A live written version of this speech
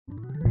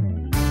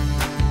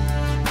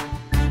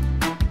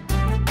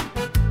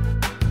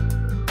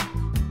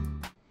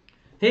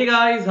Hey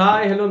guys,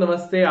 hi, hello,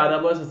 namaste,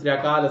 adab, sat sri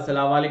akal,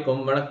 assalamu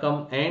alaikum,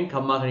 vanakkam, and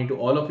khamma khani to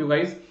all of you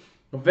guys.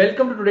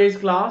 Welcome to today's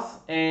class.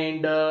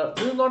 And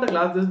this is not a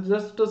class, this is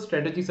just a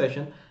strategy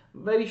session.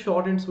 Very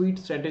short and sweet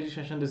strategy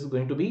session this is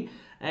going to be.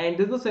 And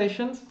this is a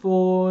session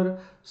for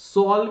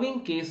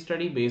solving case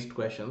study based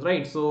questions,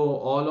 right? So,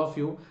 all of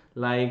you,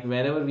 like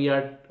whenever we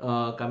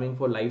are coming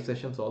for live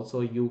sessions,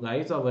 also, you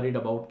guys are worried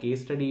about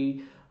case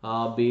study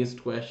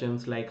based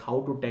questions, like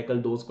how to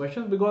tackle those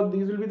questions, because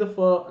these will be the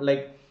first,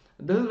 like,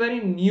 this is very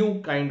new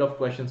kind of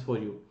questions for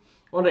you.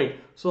 All right,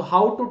 so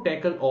how to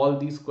tackle all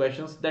these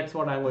questions, that's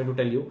what I'm going to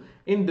tell you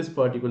in this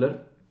particular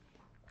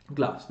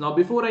class. Now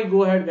before I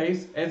go ahead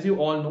guys, as you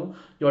all know,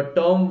 your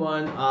term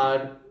 1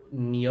 are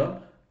near.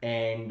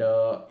 And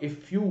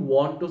if you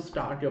want to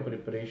start your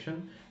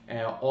preparation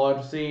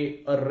or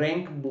say a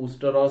rank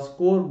booster or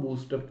score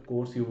booster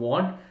course you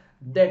want,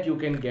 that you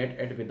can get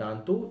at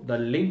Vedantu. The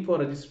link for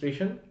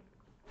registration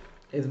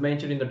is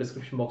mentioned in the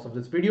description box of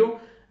this video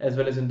as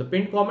well as in the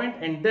pinned comment,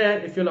 and there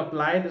if you'll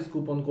apply this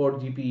coupon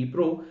code GPE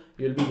Pro,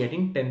 you'll be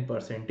getting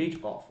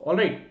 10% off. All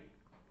right,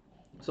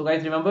 so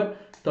guys, remember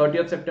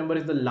 30th September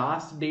is the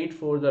last date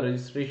for the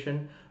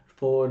registration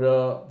for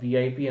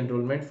VIP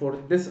enrollment for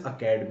this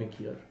academic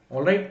year.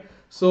 All right,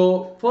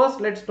 so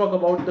first let's talk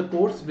about the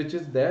course which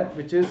is there,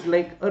 which is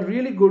like a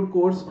really good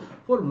course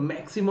for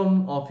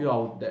maximum of you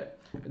out there.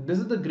 This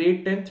is the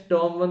grade 10th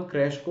term 1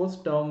 crash course.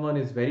 Term 1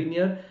 is very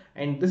near,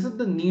 and this is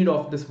the need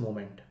of this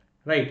moment,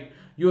 right?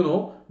 You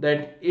know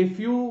that if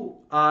you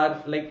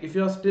are like, if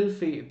you are still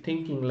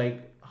thinking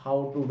like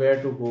how to,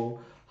 where to go,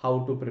 how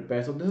to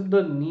prepare, so this is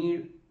the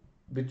need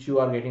which you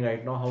are getting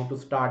right now. How to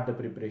start the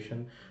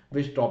preparation,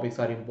 which topics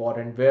are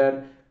important,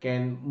 where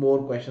can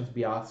more questions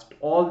be asked,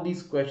 all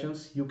these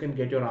questions you can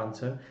get your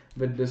answer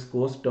with this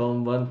course,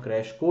 term 1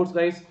 crash course,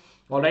 guys.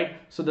 All right,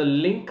 so the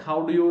link,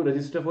 how do you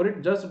register for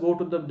it? Just go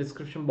to the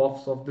description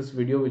box of this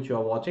video which you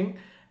are watching,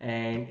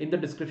 and in the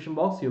description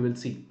box you will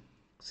see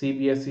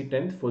CBSE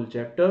 10th full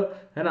chapter,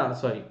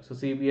 sorry, so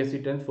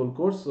CBSE 10th full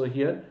course. So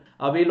here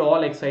avail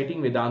all exciting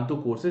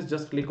Vedantu courses.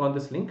 Just click on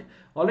this link.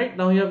 All right,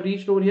 now you have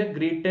reached over here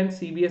grade 10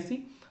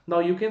 CBSE. Now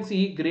you can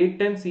see grade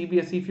 10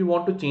 CBSE if you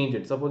want to change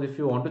it. Suppose if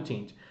you want to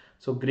change,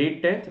 so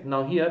grade 10th,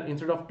 now here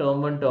instead of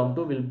term 1 term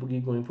 2 we'll be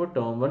going for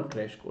term 1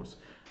 crash course.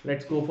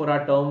 Let's go for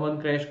our term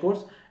 1 crash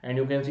course, and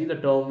you can see the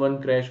term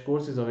 1 crash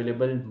course is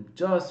available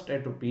just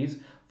at rupees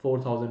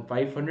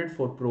 4500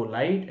 for Pro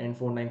Lite and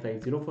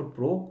 4950 for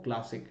Pro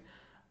Classic.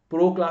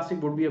 Pro Classic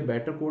would be a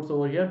better course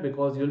over here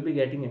because you'll be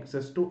getting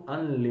access to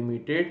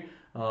unlimited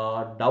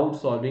doubt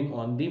solving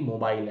on the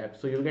mobile app.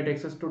 So you'll get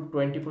access to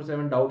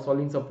 24/7 doubt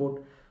solving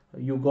support.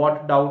 You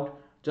got doubt,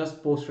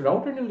 just post it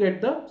out and you'll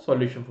get the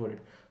solution for it.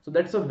 So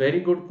that's a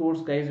very good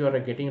course guys you are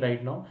getting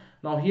right now.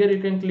 Now here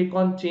you can click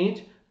on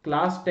change.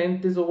 Class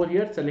 10th is over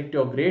here. Select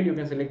your grade. You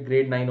can select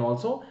grade 9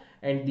 also.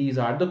 And these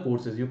are the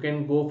courses. You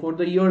can go for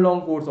the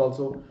year-long course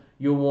also.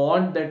 You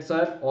want that,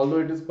 sir, although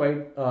it is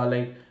quite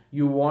like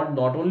you want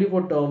not only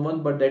for term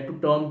 1 but that to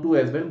term 2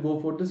 as well, go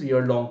for this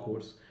year-long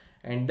course.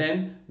 And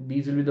then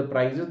these will be the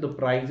prices. The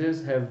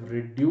prices have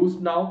reduced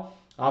now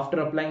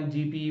after applying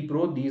GPE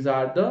Pro. These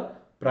are the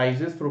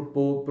prices for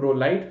Pro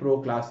Lite,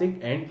 Pro Classic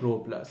and Pro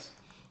Plus.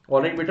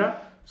 Alright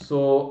beta,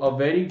 so a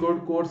very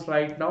good course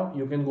right now,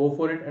 you can go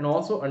for it. And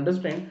also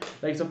understand,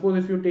 like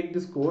suppose if you take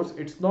this course,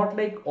 it's not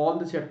like all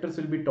the chapters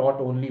will be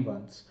taught only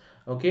once.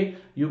 Okay,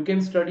 you can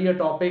study a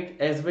topic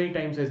as many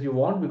times as you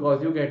want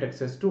because you get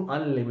access to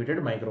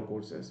unlimited micro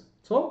courses.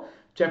 So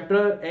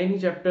any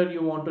chapter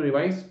you want to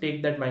revise,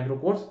 take that micro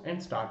course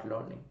and start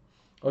learning.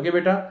 Okay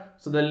beta,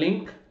 so the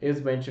link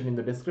is mentioned in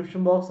the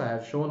description box. I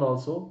have shown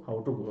also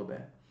how to go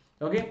there.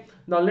 Okay,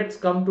 now let's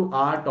come to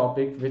our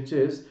topic, which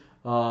is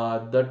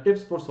the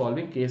tips for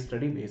solving case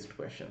study based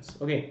questions.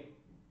 Okay,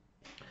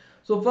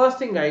 so first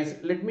thing guys,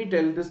 let me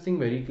tell this thing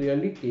very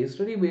clearly. Case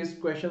study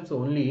based questions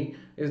only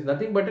is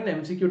nothing but an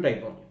MCQ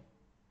type only.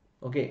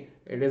 Okay,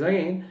 it is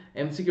again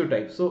MCQ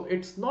type, so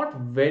it's not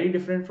very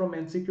different from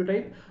MCQ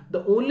type.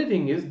 The only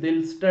thing is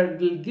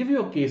they'll give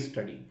you a case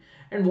study,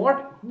 and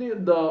what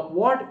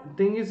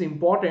thing is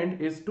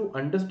important is to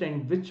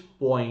understand which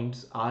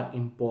points are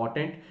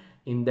important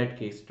in that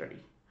case study.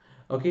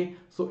 Okay,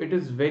 so it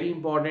is very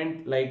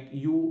important like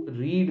you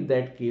read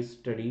that case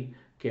study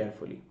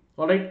carefully.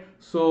 All right,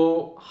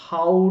 so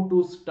how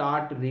to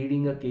start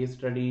reading a case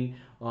study,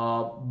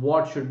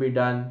 what should be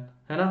done,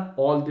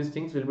 all these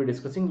things we'll be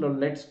discussing.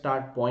 Let's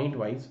start point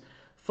wise.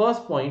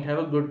 First point, have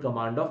a good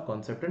command of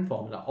concept and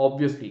formula.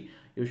 Obviously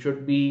you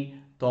should be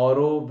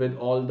thorough with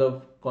all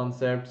the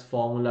concepts,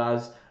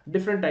 formulas,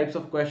 different types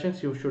of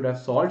questions you should have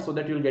solved, so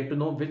that you'll get to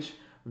know which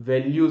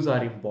values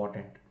are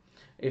important.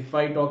 If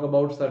I talk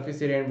about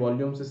surface area and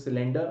volumes is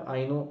cylinder,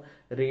 I know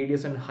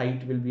radius and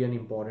height will be an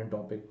important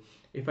topic.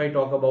 If I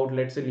talk about,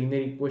 let's say,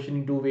 linear equation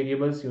in two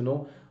variables, you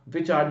know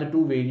which are the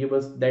two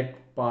variables, that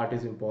part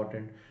is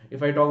important.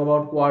 If I talk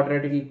about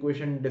quadratic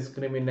equation,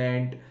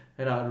 discriminant,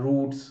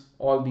 roots,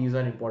 all these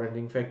are important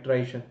things,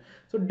 factorization.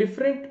 So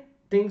different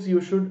things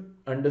you should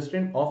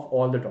understand of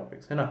all the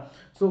topics.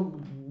 So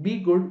be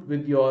good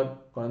with your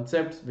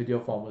concepts, with your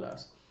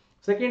formulas.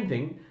 Second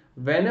thing,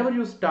 whenever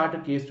you start a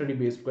case study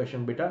based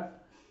question, beta,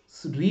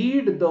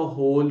 read the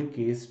whole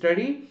case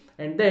study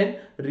and then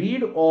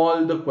read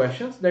all the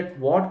questions, that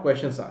what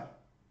questions are.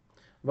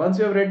 Once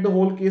you have read the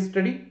whole case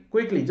study,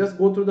 quickly just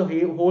go through the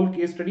whole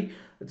case study,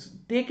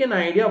 take an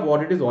idea of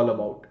what it is all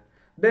about,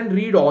 then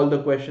read all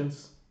the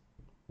questions.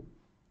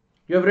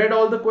 You have read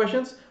all the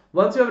questions.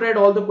 Once you have read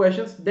all the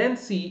questions, then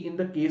see in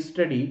the case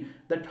study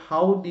that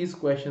how these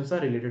questions are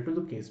related to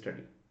the case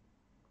study.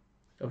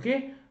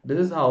 Okay, this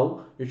is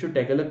how you should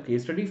tackle a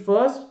case study.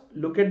 First,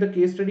 look at the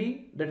case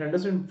study, that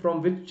understand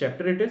from which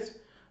chapter it is.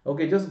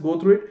 Okay, just go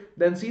through it,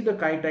 then see the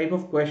type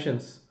of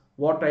questions,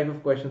 what type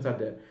of questions are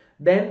there.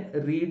 Then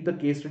read the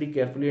case study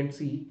carefully and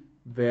see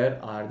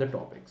where are the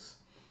topics.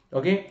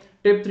 Okay,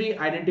 tip 3,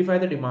 identify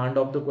the demand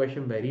of the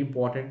question. Very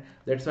important.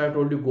 That's why I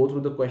told you go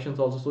through the questions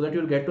also, so that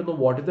you'll get to know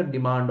what is the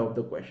demand of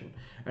the question,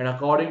 and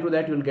according to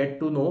that you'll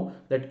get to know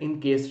that in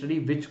case study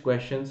which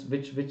questions,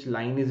 which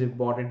line is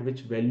important,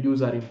 which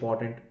values are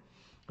important,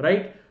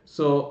 right?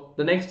 So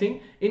the next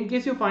thing, in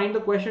case you find the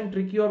question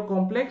tricky or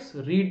complex,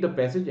 read the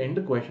passage and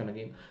the question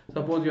again.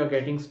 Suppose you are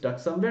getting stuck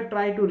somewhere,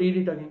 try to read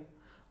it again.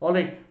 All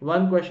right,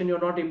 one question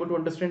you're not able to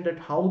understand that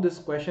how this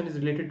question is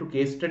related to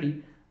case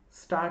study,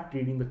 start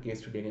reading the case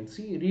study again.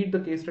 See, read the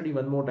case study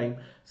one more time.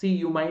 See,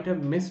 you might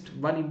have missed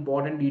one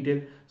important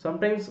detail.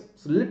 Sometimes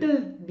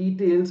little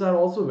details are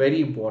also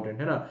very important,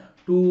 है ना?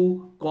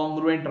 Two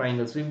congruent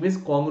triangles, we miss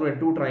congruent,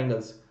 two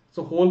triangles,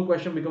 so whole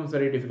question becomes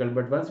very difficult.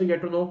 But once we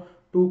get to know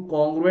two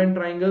congruent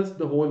triangles,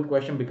 the whole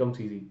question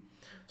becomes easy.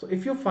 So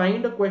if you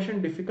find a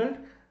question difficult,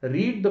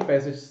 read the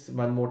passage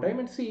one more time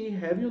and see,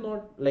 have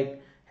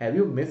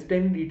you missed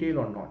any detail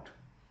or not.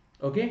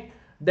 Okay,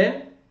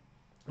 then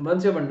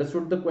once you have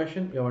understood the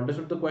question,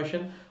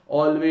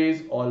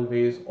 always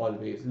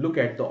look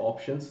at the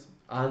options.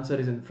 Answer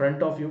is in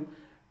front of you.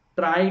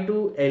 Try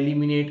to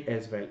eliminate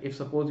as well. If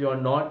suppose you are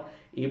not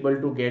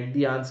able to get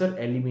the answer,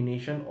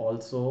 elimination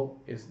also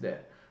is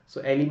there.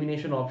 So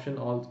elimination option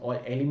also, or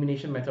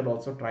elimination method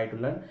also try to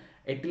learn.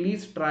 At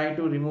least try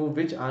to remove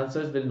which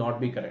answers will not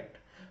be correct,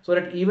 so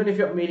that even if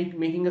you're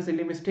making a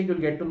silly mistake, you'll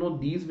get to know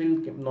these will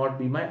not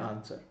be my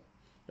answer.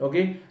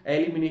 Okay,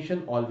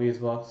 elimination always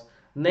works.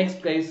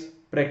 Next guys,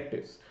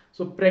 practice.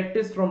 So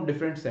practice from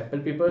different sample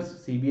papers.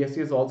 CBSE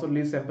has also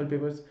released sample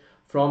papers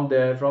from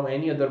there, from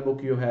any other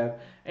book you have,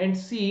 and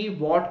see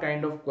what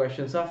kind of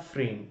questions are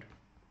framed.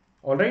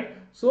 All right,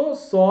 so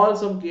solve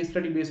some case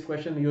study based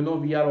question. You know,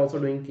 we are also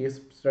doing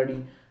case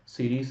study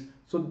series,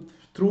 so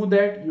through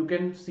that you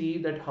can see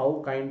that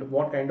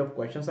what kind of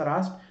questions are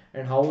asked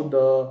and how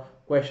the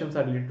questions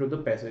are related to the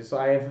passage. So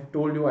I have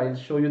told you I'll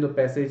show you the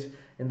passage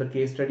in the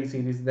case study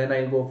series, then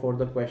I'll go for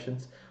the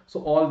questions.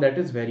 So all that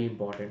is very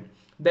important.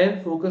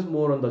 Then focus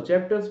more on the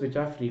chapters which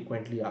are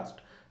frequently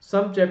asked.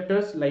 Some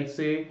chapters like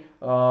say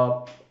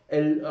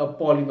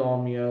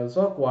polynomials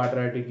or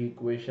quadratic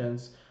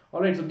equations.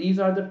 All right, so these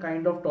are the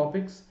kind of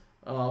topics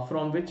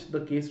from which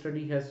the case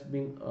study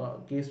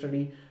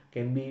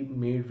can be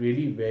made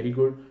really very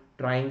good.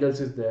 Triangles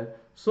is there,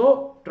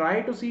 so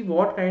try to see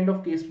what kind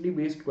of case study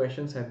based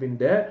questions have been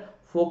there.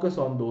 Focus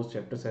on those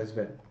chapters as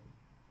well.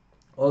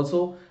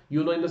 Also,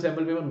 you know, in the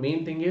sample paper,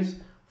 main thing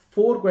is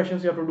 4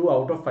 questions you have to do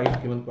out of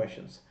 5 given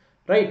questions,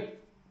 right?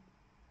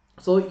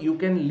 So you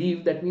can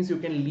leave, that means you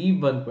can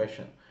leave one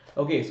question.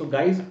 Okay, so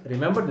guys,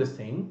 remember this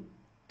thing,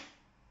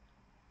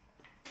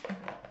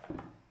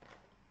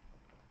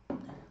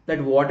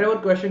 that whatever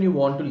question you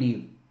want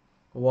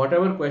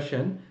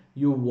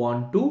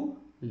to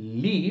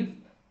leave,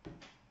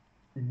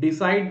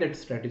 decide that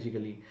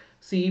strategically.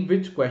 See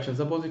which question,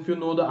 suppose if you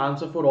know the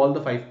answer for all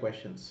the 5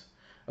 questions,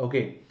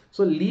 okay,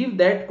 so leave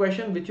that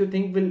question which you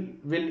think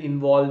will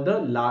involve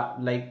the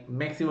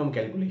maximum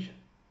calculation.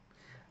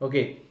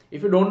 Okay,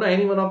 if you don't know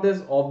any one of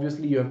this,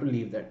 obviously you have to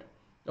leave that.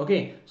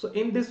 Okay, so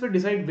in this way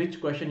decide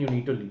which question you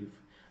need to leave.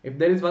 If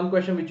there is one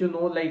question which you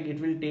know like it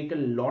will take a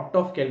lot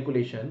of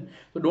calculation,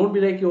 so don't be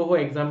like, oh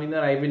examiner,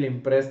 I will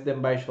impress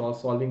them by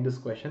solving this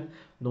question.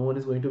 No one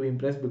is going to be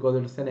impressed because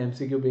it's an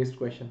MCQ based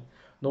question.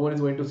 No one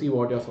is going to see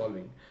what you're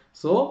solving.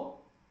 So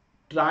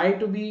try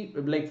to be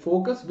like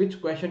focus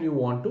which question you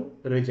want to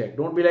reject.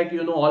 Don't be like,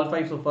 you know all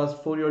 5, so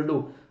first 4 you'll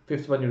do,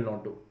 5th one you'll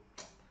not do.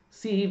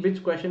 See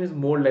which question is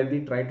more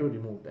lengthy, try to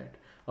remove that,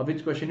 or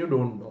which question you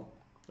don't know.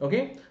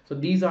 Okay, so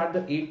these are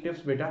the 8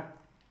 tips beta.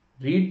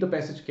 Read the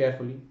passage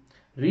carefully,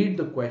 read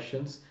the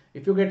questions.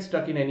 If you get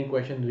stuck in any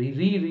question,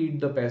 reread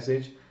the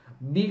passage,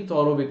 be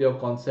thorough with your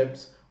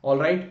concepts. All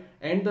right,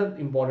 and the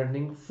important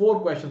thing, 4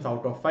 questions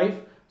out of 5,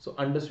 so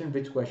understand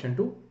which question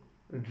to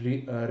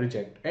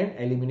reject. And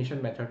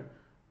elimination method,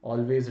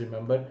 always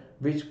remember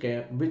which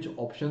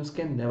options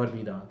can never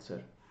be the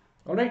answer.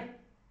 All right,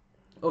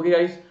 okay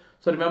guys,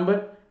 so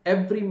remember,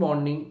 every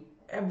morning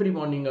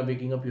you're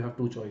waking up, you have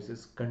 2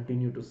 choices: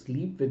 continue to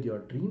sleep with your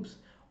dreams,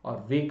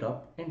 or wake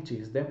up and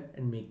chase them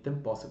and make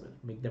them possible,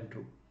 make them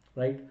true,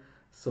 right?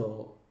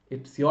 So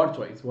it's your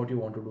choice what you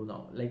want to do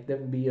now. Let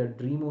them be a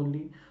dream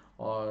only,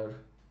 or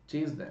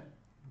chase them,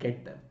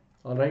 get them.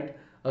 All right,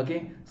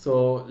 okay,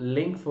 so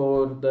link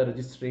for the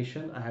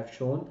registration I have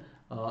shown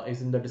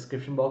is in the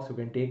description box. You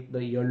can take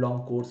the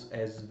year-long course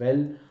as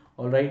well.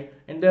 All right,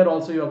 and there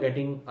also you are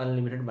getting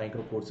unlimited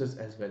micro courses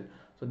as well.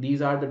 So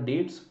these are the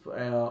dates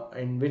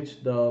in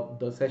which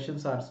the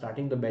sessions are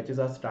starting, the batches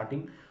are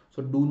starting.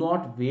 So do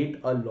not wait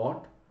a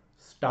lot.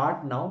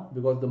 Start now,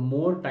 because the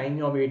more time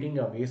you're waiting,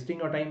 you're wasting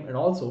your time. And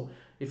also,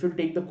 if you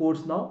take the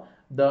course now,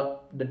 the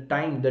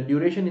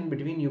duration in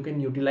between you can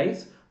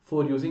utilize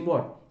for using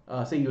what?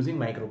 Say using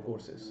micro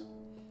courses.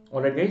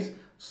 Alright guys,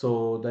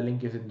 so the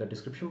link is in the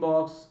description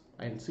box.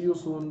 I'll see you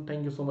soon.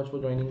 Thank you so much for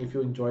joining. If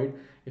you enjoyed,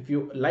 if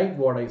you liked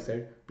what I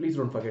said, please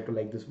don't forget to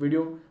like this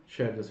video,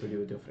 share this video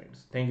with your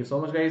friends. Thank you so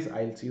much guys.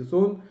 I'll see you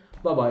soon.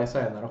 Bye bye.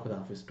 Sayonara. Khuda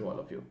Hafiz to all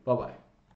of you. Bye bye.